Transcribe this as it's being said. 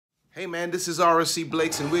Hey man, this is RC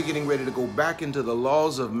Blakes, and we're getting ready to go back into the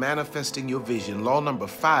laws of manifesting your vision. Law number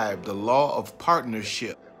 5, the law of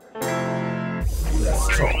partnership. Let's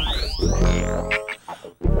talk.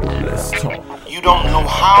 Let's talk. You don't know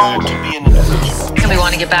how to be an individual. And we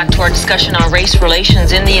want to get back to our discussion on race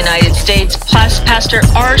relations in the United States. Plus, Pastor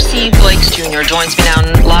R.C. Blakes Jr. joins me now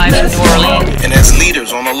live in New Orleans. And as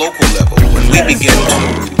leaders on a local level, when we begin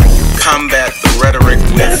to combat the rhetoric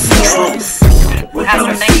with truth.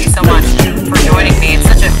 Pastor, thank you so much for joining me. It's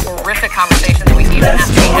such a horrific conversation that we even have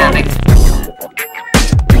to be having.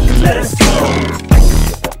 Let us talk.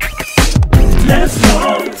 Let us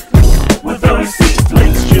talk with R.C.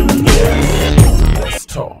 Blakes Jr. Let's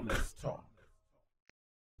talk.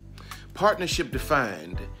 Partnership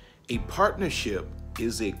defined. A partnership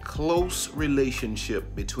is a close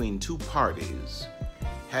relationship between two parties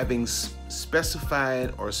having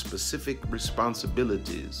specified or specific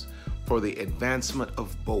responsibilities for the advancement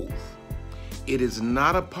of both. It is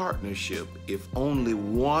not a partnership if only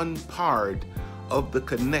one part of the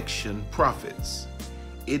connection profits.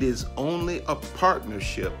 It is only a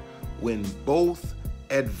partnership when both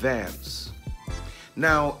advance.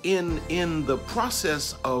 Now, in the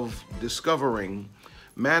process of discovering,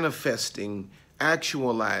 manifesting,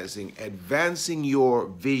 actualizing, advancing your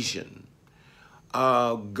vision,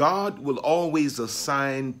 God will always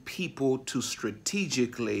assign people to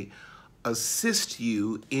strategically assist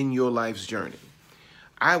you in your life's journey.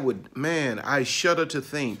 I shudder to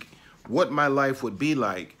think what my life would be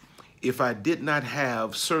like if I did not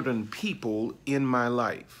have certain people in my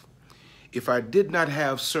life, if I did not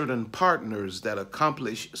have certain partners that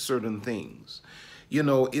accomplish certain things. You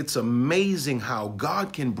know, it's amazing how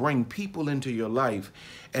God can bring people into your life,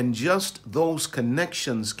 and just those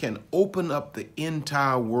connections can open up the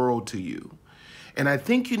entire world to you. And I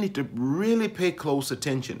think you need to really pay close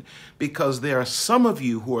attention, because there are some of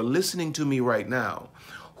you who are listening to me right now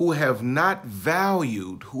who have not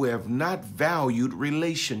valued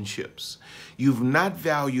relationships. You've not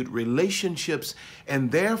valued relationships,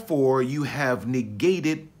 and therefore you have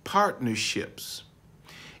negated partnerships.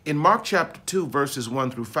 In Mark chapter 2, verses 1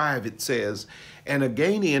 through 5, it says, "And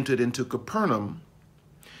again he entered into Capernaum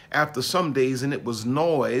after some days, and it was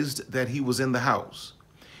noised that he was in the house.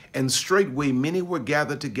 And straightway many were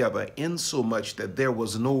gathered together, insomuch that there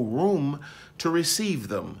was no room to receive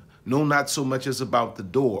them, no, not so much as about the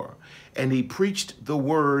door. And he preached the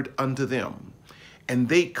word unto them. And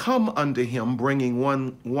they come unto him, bringing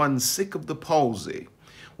one sick of the palsy,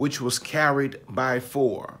 which was carried by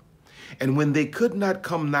four. And when they could not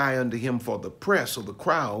come nigh unto him for the press or the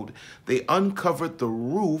crowd, they uncovered the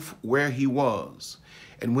roof where he was.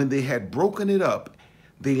 And when they had broken it up,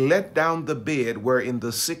 they let down the bed wherein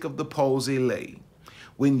the sick of the palsy lay.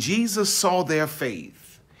 When Jesus saw their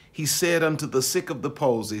faith, he said unto the sick of the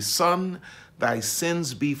palsy, Son, thy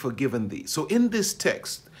sins be forgiven thee." So in this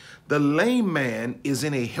text, the lame man is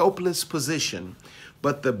in a helpless position,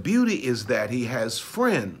 but the beauty is that he has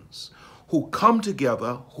friends who come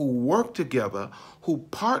together, who work together, who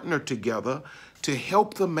partner together to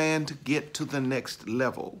help the man to get to the next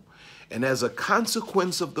level. And as a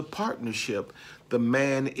consequence of the partnership, the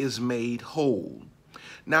man is made whole.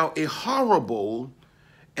 Now, a horrible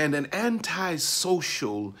and an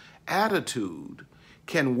antisocial attitude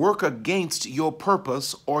can work against your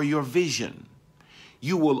purpose or your vision.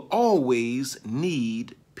 You will always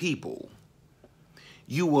need people.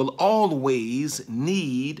 You will always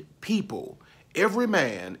need people. Every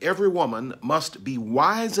man, every woman must be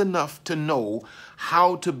wise enough to know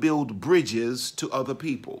how to build bridges to other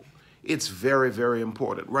people. It's very, very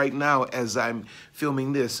important. Right now, as I'm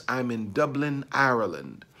filming this, I'm in Dublin,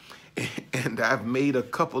 Ireland, and I've made a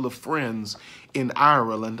couple of friends in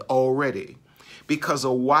Ireland already, because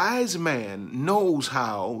a wise man knows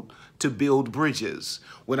how to build bridges.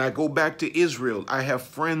 When I go back to Israel, I have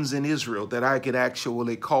friends in Israel that I could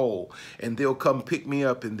actually call, and they'll come pick me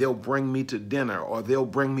up, and they'll bring me to dinner, or they'll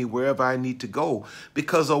bring me wherever I need to go,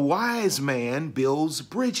 because a wise man builds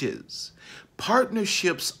bridges.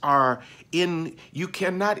 Partnerships are you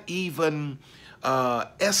cannot even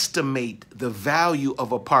estimate the value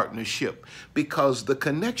of a partnership, because the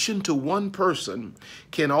connection to one person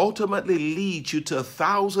can ultimately lead you to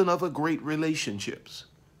 1,000 other great relationships.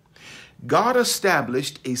 God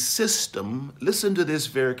established a system. Listen to this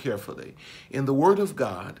very carefully. In the Word of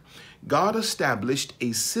God, God established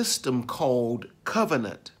a system called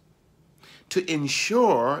covenant to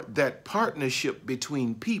ensure that partnership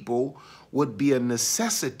between people would be a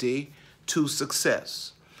necessity to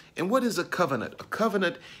success. And what is a covenant? A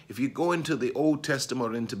covenant, if you go into the Old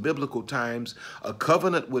Testament or into biblical times, a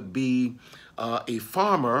covenant would be a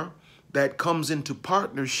farmer that comes into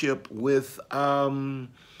partnership with a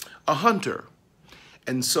hunter.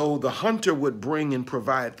 And so the hunter would bring and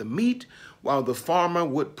provide the meat while the farmer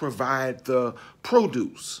would provide the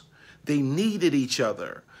produce. They needed each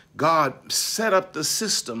other. God set up the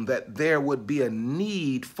system that there would be a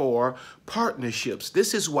need for partnerships.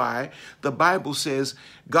 This is why the Bible says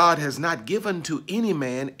God has not given to any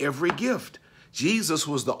man every gift. Jesus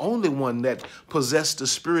was the only one that possessed the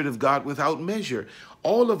Spirit of God without measure.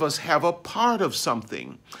 All of us have a part of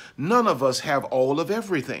something. None of us have all of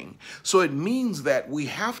everything. So it means that we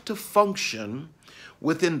have to function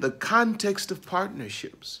within the context of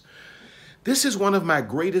partnerships. This is one of my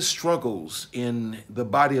greatest struggles in the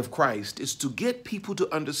body of Christ, is to get people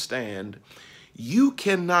to understand you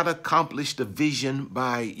cannot accomplish the vision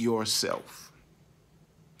by yourself.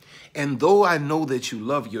 And though I know that you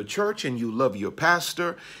love your church and you love your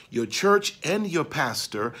pastor, your church and your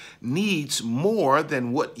pastor needs more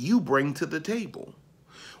than what you bring to the table.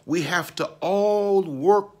 We have to all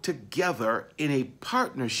work together in a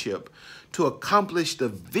partnership to accomplish the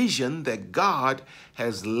vision that God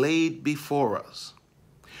has laid before us.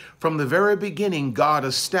 From the very beginning, God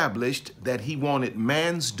established that he wanted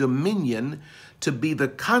man's dominion to be the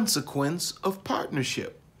consequence of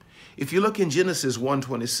partnership. If you look in Genesis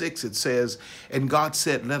 1:26, it says, "And God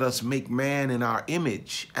said, let us make man in our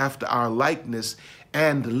image, after our likeness,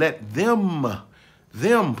 and let them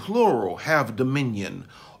plural, have dominion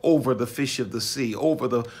over the fish of the sea,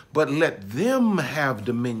 but let them have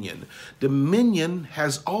dominion." Dominion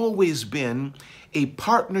has always been a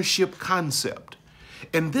partnership concept.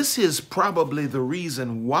 And this is probably the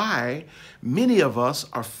reason why many of us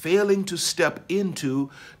are failing to step into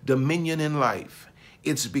dominion in life.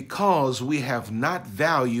 It's because we have not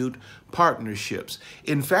valued partnerships.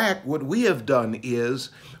 In fact, what we have done is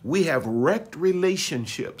we have wrecked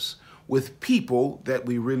relationships with people that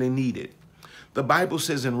we really needed. The Bible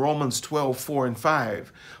says in Romans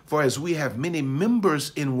 12:4-5, "For as we have many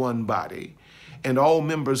members in one body, and all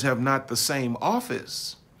members have not the same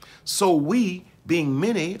office, so we, being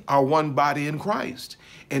many, are one body in Christ,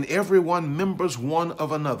 and every one members one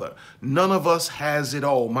of another." None of us has it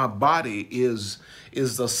all. My body is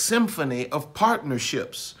the symphony of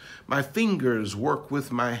partnerships. My fingers work with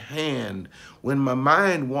my hand. When my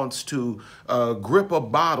mind wants to grip a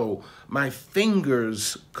bottle, my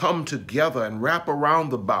fingers come together and wrap around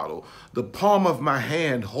the bottle. The palm of my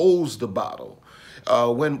hand holds the bottle.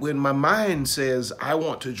 When my mind says, I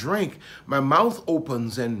want to drink, my mouth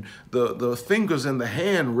opens and the fingers and the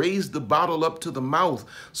hand raise the bottle up to the mouth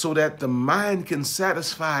so that the mind can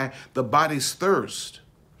satisfy the body's thirst.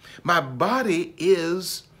 My body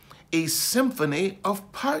is a symphony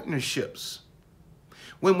of partnerships.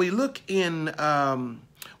 When we look in, well,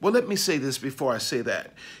 let me say this before I say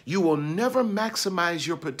that. You will never maximize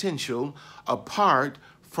your potential apart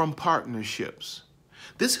from partnerships.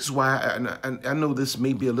 This is why, I know this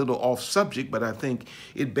may be a little off subject, but I think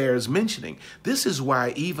it bears mentioning. This is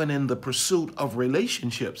why even in the pursuit of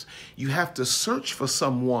relationships, you have to search for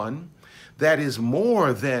someone that is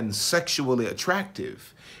more than sexually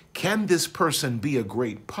attractive. Can this person be a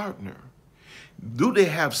great partner? Do they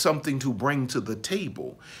have something to bring to the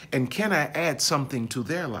table? And can I add something to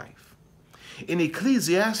their life? In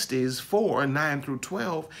Ecclesiastes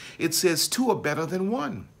 4:9-12, it says, "Two are better than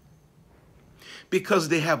one, because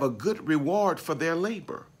they have a good reward for their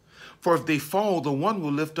labor. For if they fall, the one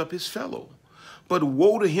will lift up his fellow. But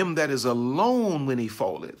woe to him that is alone when he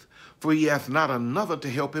falleth, for he hath not another to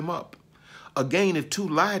help him up. Again, if two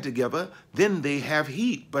lie together, then they have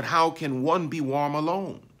heat. But how can one be warm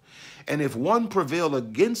alone? And if one prevail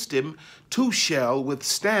against him, two shall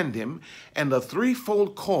withstand him, and the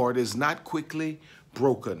threefold cord is not quickly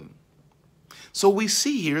broken." So we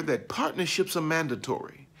see here that partnerships are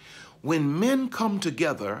mandatory. When men come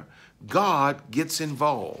together, God gets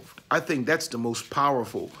involved. I think that's the most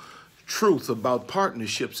powerful truth about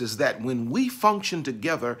partnerships, is that when we function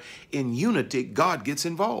together in unity, God gets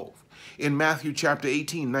involved. In Matthew chapter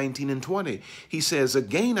 18:19-20, he says,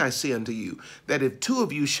 "Again I say unto you, that if two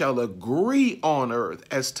of you shall agree on earth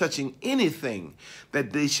as touching anything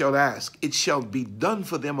that they shall ask, it shall be done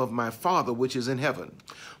for them of my Father which is in heaven.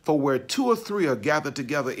 For where two or three are gathered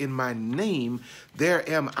together in my name, there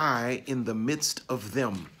am I in the midst of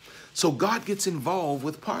them." So God gets involved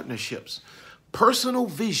with partnerships. Personal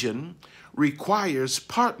vision requires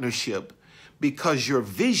partnership, because your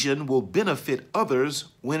vision will benefit others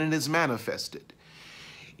when it is manifested.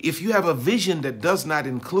 If you have a vision that does not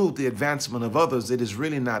include the advancement of others, it is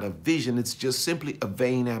really not a vision. It's just simply a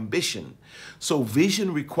vain ambition. So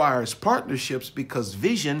vision requires partnerships, because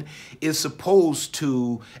vision is supposed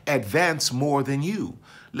to advance more than you.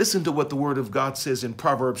 Listen to what the Word of God says in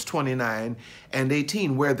Proverbs 29 and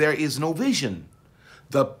 18, where there is no vision,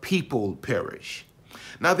 the people perish.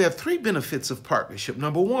 Now, there are three benefits of partnership.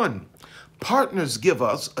 Number one, partners give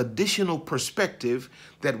us additional perspective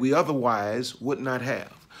that we otherwise would not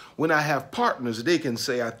have. When I have partners, they can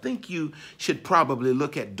say, I think you should probably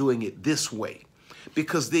look at doing it this way,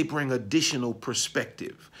 because they bring additional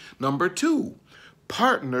perspective. Number two,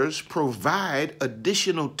 partners provide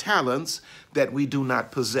additional talents that we do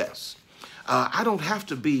not possess. I don't have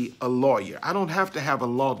to be a lawyer. I don't have to have a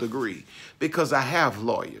law degree, because I have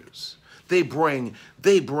lawyers. They bring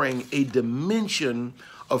a dimension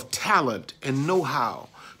of talent and know-how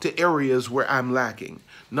to areas where I'm lacking.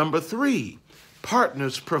 Number three,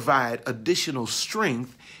 partners provide additional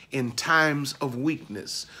strength in times of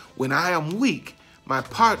weakness. When I am weak, my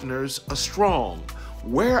partners are strong.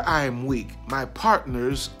 Where I am weak, my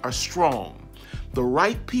partners are strong. The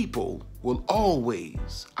right people will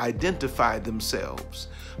always identify themselves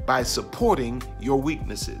by supporting your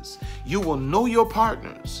weaknesses. You will know your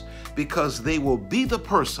partners because they will be the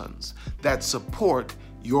persons that support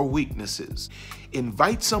your weaknesses.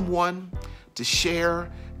 Invite someone to share,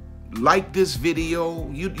 like this video.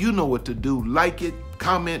 You know what to do. Like it,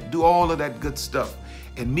 comment, do all of that good stuff.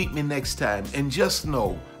 And meet me next time. And just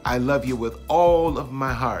know I love you with all of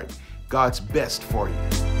my heart. God's best for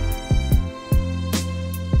you.